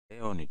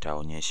Leo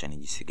nitaonyesha ni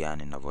jinsi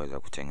gani ninavyoweza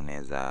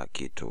kutengeneza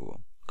kitu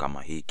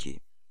kama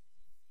hiki.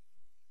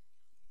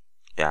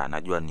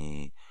 Najua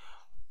ni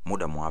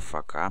muda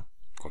mwafaka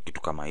kwa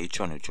kitu kama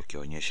hicho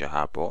nilichokionyesha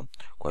hapo.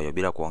 Kwa hiyo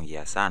bila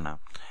kuongea sana,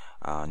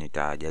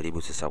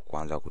 nitajaribu sasa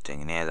kuanza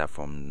kutengeneza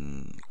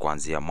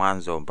kuanzia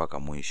mwanzo mpaka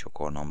mwisho.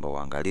 Kwa naomba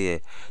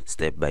uangalie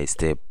step by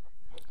step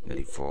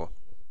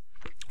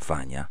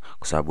nilivyofanya,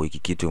 kwa sababu hiki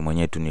kitu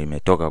mwenyewe tu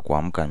nimetoka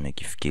kuamka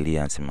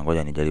nimekifikiria, nasema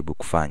ngoja nijaribu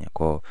kufanya.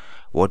 Kwa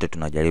wote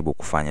tunajaribu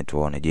kufanya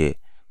tuone, je,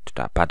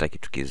 tutapata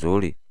kitu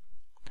kizuri.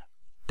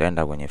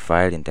 Nitaenda kwenye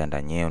file,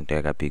 nitaenda new,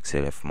 nitaweka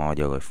pixel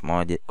 1000 kwa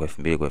 1000 kwa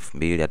 2000 kwa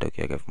 2000, hata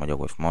ukiweka 1000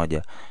 kwa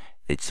 1000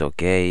 it's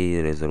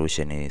okay.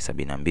 Resolution ni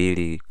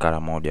 72,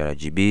 color mode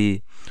RGB,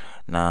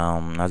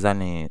 na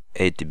nadhani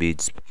 8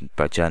 bits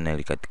per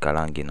channel katika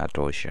rangi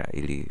inatosha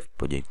ili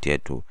project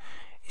yetu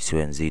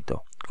isiwe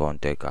nzito. Kwa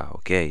nitaweka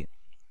okay.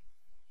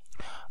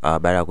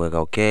 Baada ya kuweka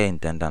okay,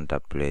 nita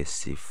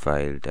place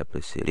file, nita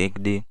place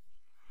linked.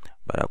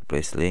 Baada ya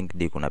kupress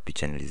linked, kuna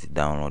picha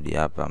nilizidownload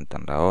hapa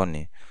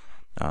mtandaoni.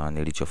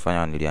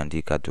 Nilichofanya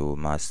niliandika tu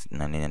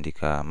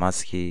niliandika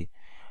Mosque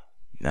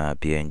na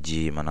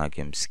PNG, maana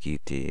yake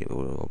msikiti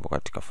upo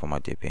katika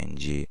format ya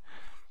PNG.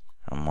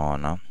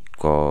 Umeona?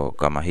 Kwa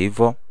kama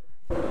hivyo.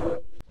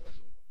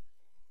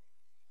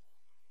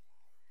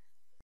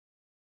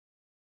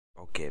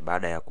 Okay,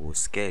 baada ya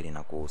kuscale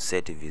na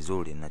kuset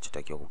vizuri,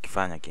 ninachotakiwa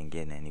kukifanya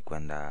kingine ni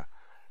kwenda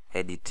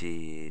edit,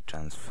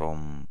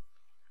 transform,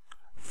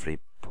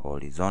 flip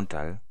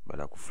horizontal.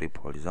 Baada ya kuflip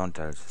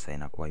horizontal, sasa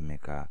inakuwa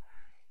imekaa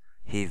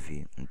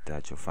hivi.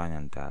 Nitachofanya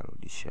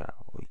nitarudisha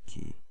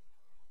wiki.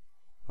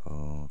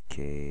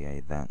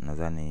 Okay,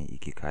 nadhani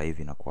ikikaa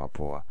hivi na kuwa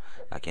poa,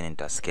 lakini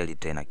nitascale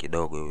tena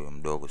kidogo iwe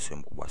mdogo, sio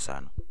mkubwa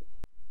sana.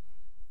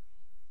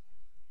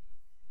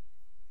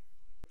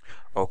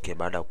 Okay,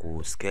 baada ya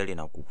kuscale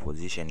na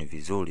kuposition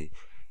vizuri,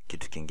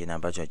 kitu kingine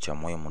ambacho cha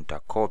muhimu,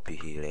 nitacopy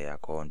hii layer.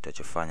 Kwa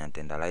nitachofanya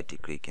nitaenda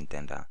right click,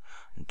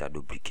 nita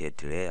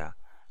duplicate layer,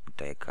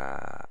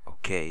 nitaweka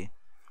okay,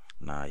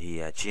 na hii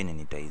ya chini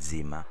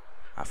nitaizima,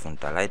 afu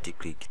nita right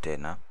click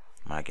tena,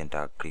 maana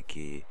nita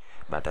click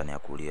button ya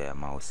kulia ya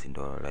mouse,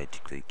 ndo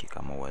right click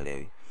kama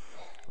uelewi.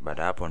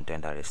 Baada hapo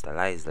nitaenda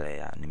rasterize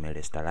layer.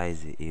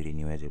 Nimerasterize ili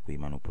niweze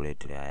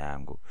kuimanipulate layer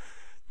yangu.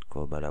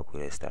 Kwa baada ya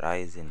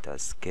kurasterize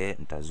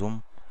nita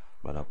zoom.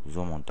 Baada ya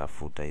kuzoom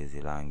nitafuta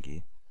hizi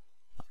rangi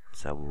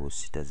sababu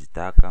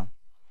sitazitaka.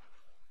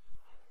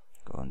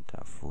 Kwa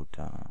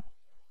nitafuta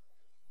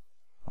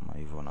kama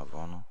hivyo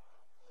unavyoona.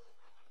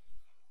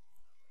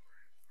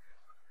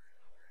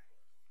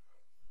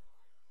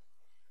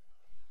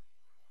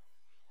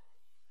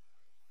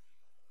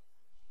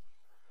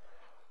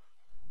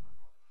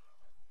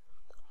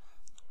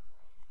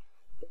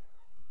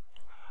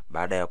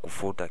 Baada ya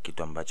kufuta,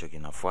 kitu ambacho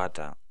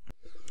kinafuata,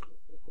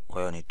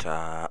 kwa hiyo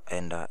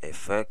nitaenda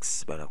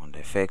effects. Baada ya kwenda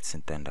effects,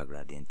 nitaenda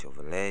gradient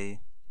overlay.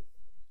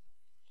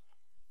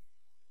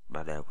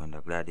 Baada ya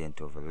kwenda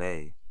gradient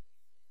overlay,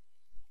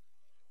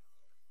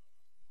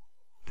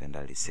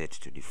 nitaenda reset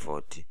to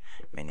default.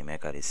 Mimi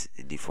nimeweka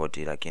default,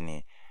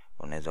 lakini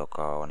unaweza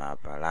ukaona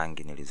hapa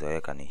rangi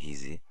nilizoweka ni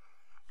hizi.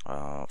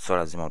 So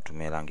lazima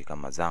utumie rangi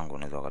kama zangu,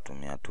 unaweza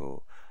ukatumia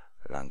tu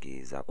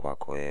rangi za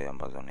kwako wewe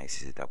ambazo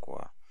unahisi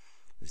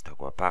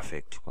zitakuwa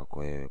perfect kwako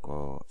wewe.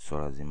 Kwa so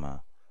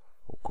lazima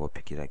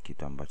ukopi kila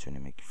kitu ambacho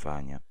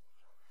nimekifanya,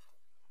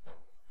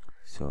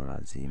 so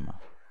lazima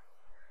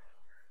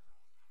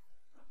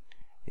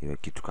iwe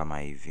kitu kama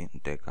hivi.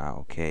 Nitaweka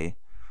okay.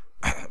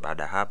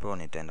 Baada hapo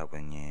nitaenda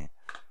kwenye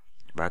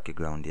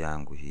background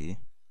yangu hii,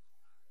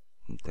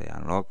 nita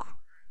unlock.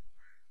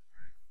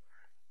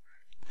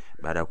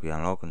 Baada ya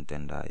ku-unlock,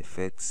 nitaenda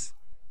effects,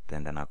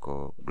 nitaenda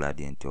nako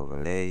gradient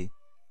overlay.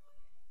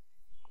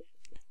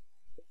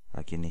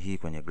 Lakini hii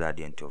kwenye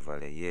gradient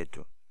overlay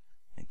yetu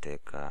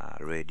nitaweka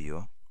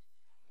radio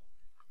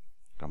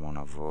kama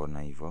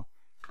unavyoona hivyo,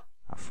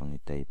 afu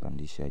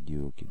nitaipandisha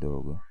juu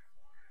kidogo.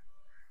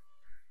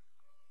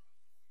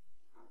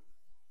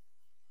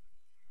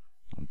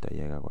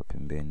 Nitaiweka kwa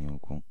pembeni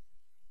huku.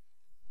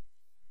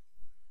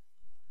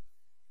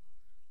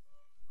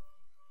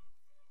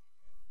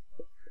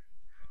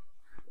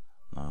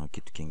 Na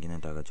kitu kingine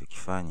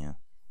nitakachokifanya,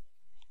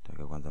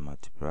 nitaweka kwanza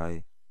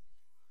multiply.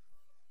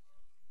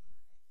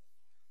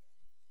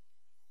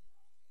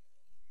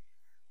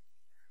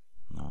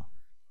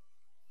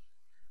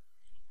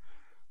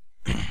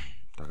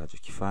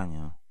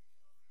 Nitakachokifanya,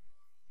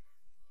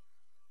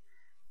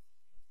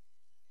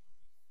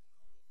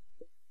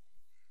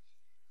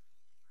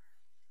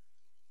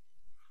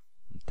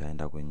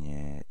 nitaenda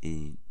kwenye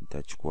hii,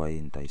 nitachukua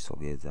hii,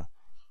 nitaisogeza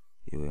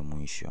iwe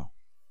mwisho,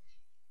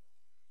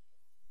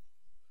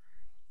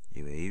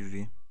 iwe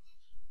hivi,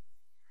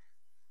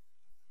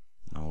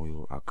 na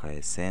huyu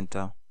akae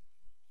center,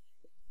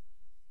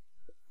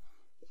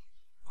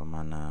 kwa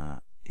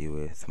maana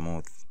iwe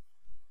smooth.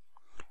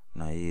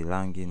 Na hii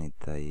rangi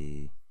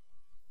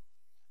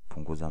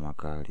nitaipunguza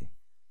makali.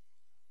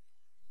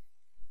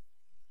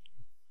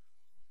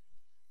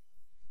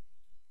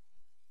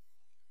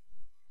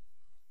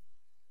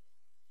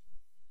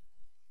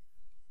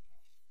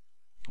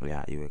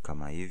 ya iwe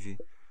kama hivi.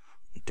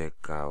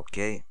 Nitaweka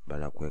okay.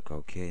 Baada ya kuweka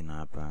okay, na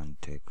hapa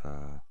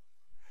nitaweka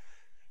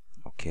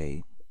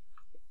okay.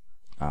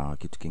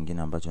 Kitu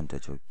kingine ambacho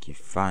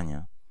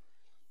nitachokifanya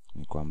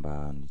ni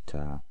kwamba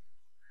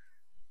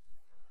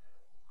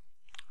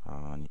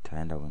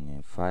nitaenda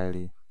kwenye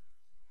file,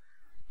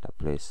 nita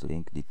place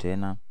linked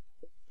tena.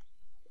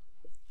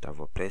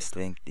 Nitavo place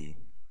linked,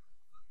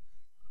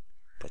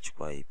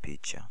 nitachukua hii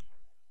picha,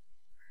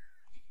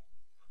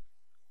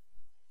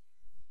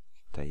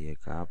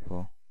 nitaiweka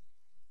hapo.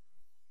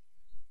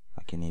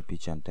 Lakini hii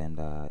picha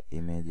nitaenda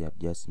image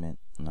adjustment,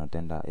 na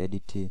nitaenda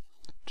edit,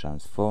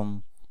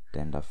 transform,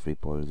 nitaenda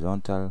flip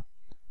horizontal.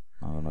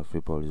 Na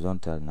flip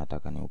horizontal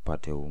nataka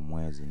niupate huu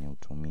mwezi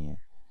niutumie.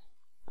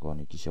 Kwa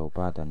nikisha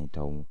upata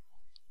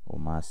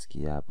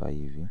umaski hapa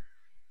hivi.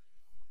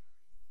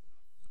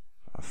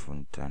 Afu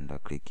nitaenda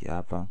click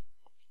hapa.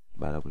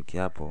 Baada ya click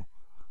hapo,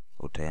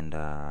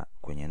 utaenda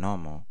kwenye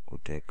normal,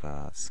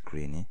 utaweka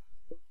screen.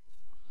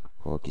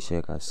 Kwa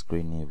ukishaweka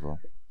screen hivyo,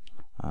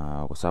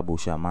 kwa sababu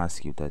usha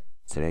maski, uta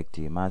select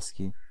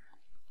maski,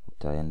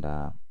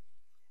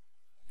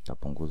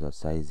 utapunguza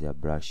size ya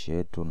brush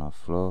yetu na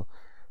flow.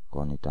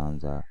 Kwa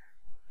nitaanza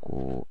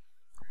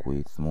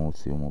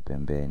smooth humu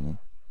pembeni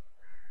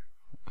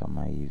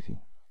kama hivi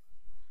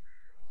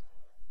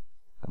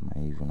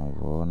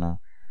unavyoona.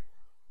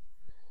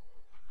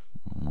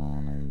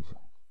 Unaona hivi.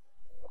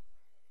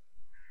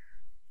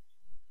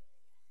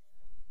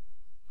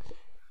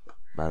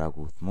 Baada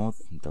ya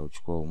smooth,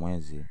 nitauchukua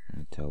mwezi,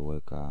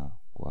 nitauweka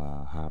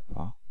kwa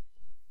hapa.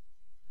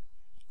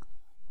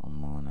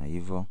 Unaona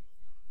hivyo.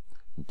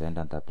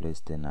 Nitaenda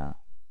place tena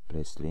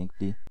place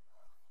linked.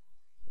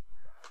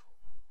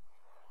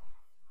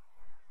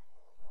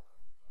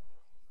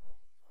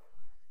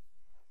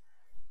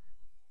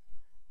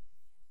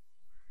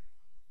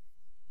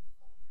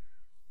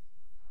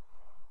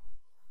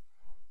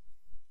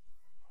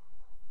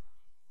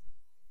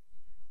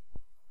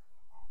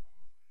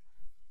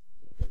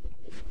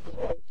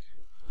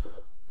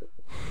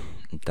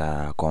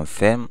 Nita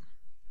confirm.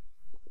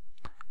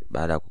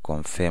 Baada ya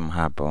kuconfirm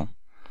hapo,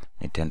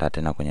 nitaenda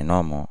tena kwenye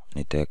normal,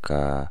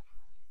 nitaweka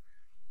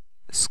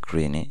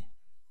screen.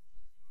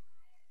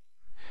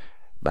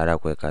 Baada ya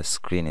kuweka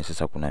screen,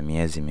 sasa kuna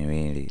miezi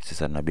miwili.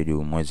 Sasa inabidi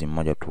mwezi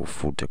mmoja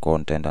tuufute. Kwa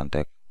hiyo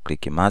nita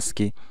click mask.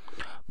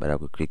 Baada ya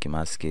click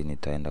mask,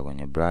 nitaenda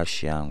kwenye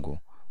brush yangu,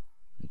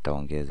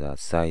 nitaongeza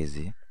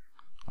size,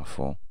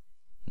 afu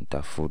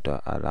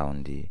nitafuta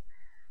around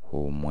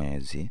huu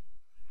mwezi,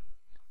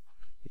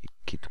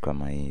 kitu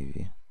kama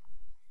hivi.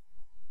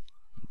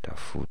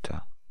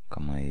 Nitafuta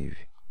kama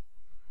hivi.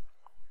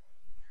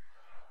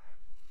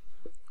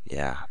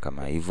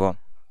 Kama hivyo.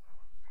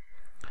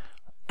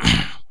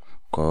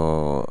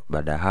 Kwa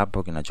baada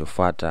hapo,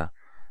 kinachofuata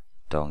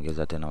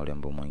nitaongeza tena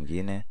urembo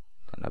mwingine,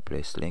 na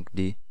place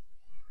linked.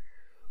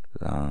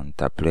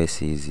 Nita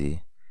place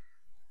hizi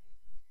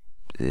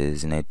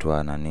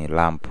zinaitwa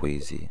lamp,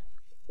 hizi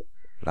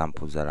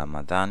lampu za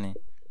Ramadhani.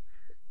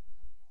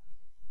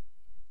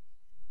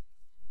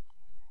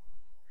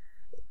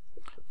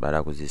 Baada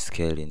ya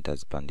kuziscale,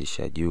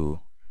 nitazipandisha juu.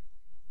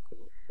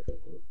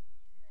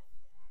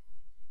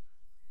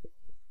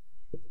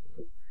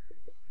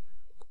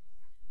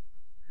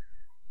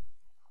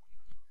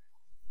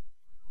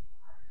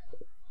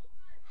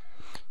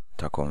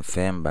 Nita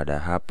confirm. Baada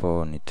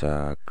hapo,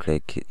 nita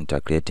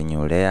create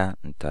new layer.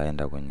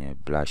 Nitaenda kwenye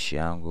brush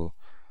yangu,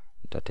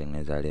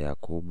 nitatengeneza layer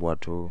kubwa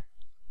tu,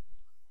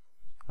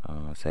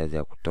 size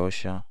ya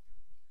kutosha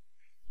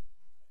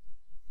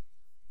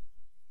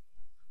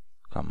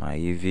kama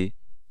hivi.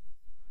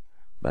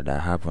 Baada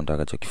hapo,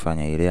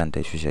 nitakachokifanya ile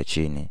nitaishusha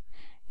chini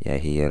ya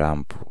hii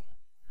lamp.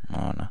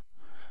 Unaona?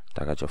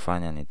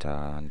 Nitakachofanya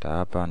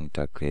hapa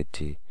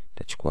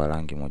nitachukua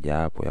rangi moja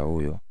hapo ya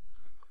huyo,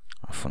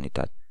 afu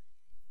nita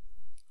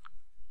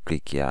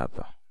click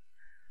hapa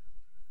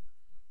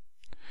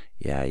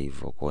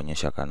hivyo,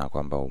 kuonyesha kana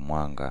kwamba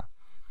umwanga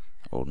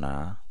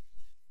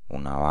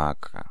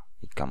unawaka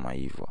kama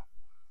hivyo,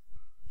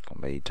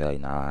 kwamba ita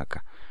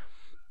inawaka.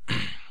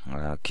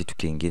 Kitu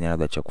kingine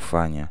labda cha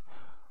kufanya,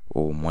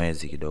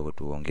 mwezi kidogo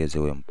tuongeze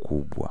uwe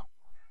mkubwa.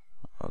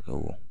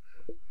 Okay.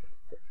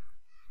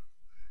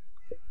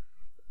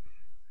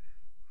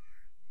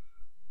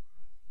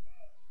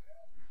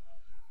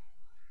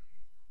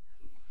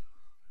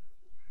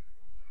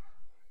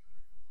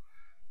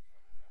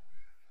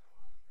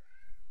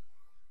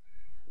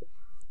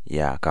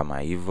 Kama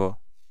hivyo.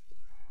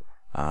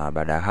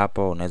 Baada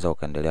hapo, unaweza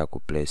ukaendelea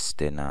kuplace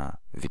tena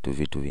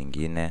vitu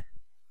vingine.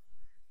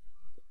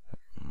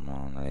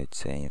 Let's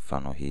say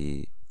mfano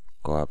hii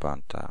kwa hapa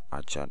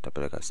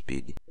nitapeleka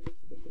speed.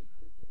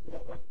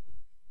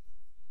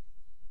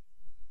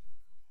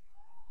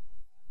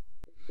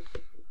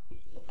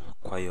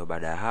 Kwa hiyo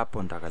baada ya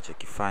hapo,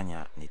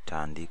 nitakachokifanya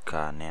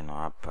nitaandika neno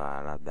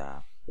hapa,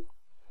 labda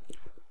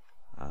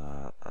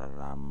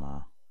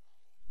Ramadhani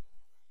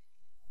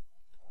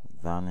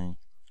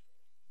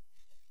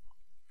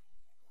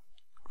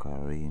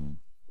Karim.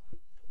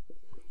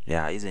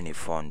 Hizi ni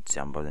fonts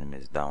ambazo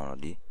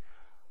nimezidownload.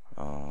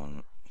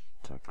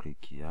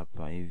 click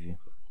hapa hivi.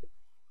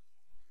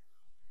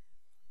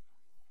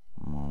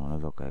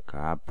 Unaweza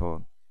ukaweka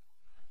hapo,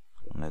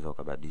 unaweza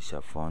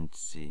ukabadilisha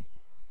fonts.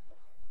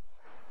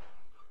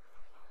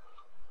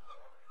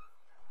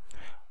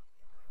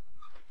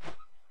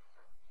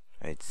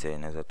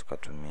 Naweza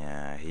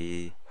tukatumia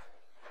hii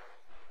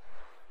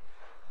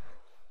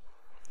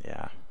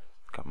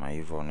kama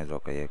hivyo, unaweza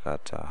ukaiweka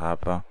hata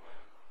hapa.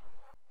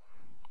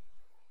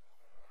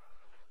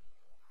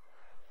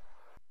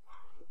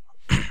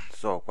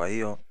 So kwa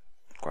hiyo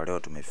kwa leo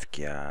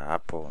tumefikia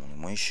hapo ni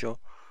mwisho.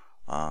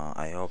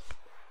 I hope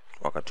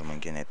wakati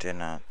mwingine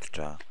tena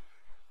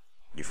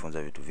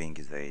tutajifunza vitu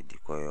vingi zaidi.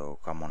 Kwa hiyo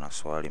kama una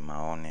swali,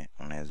 maoni,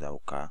 unaweza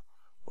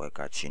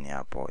ukaweka chini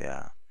hapo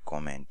ya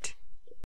comment.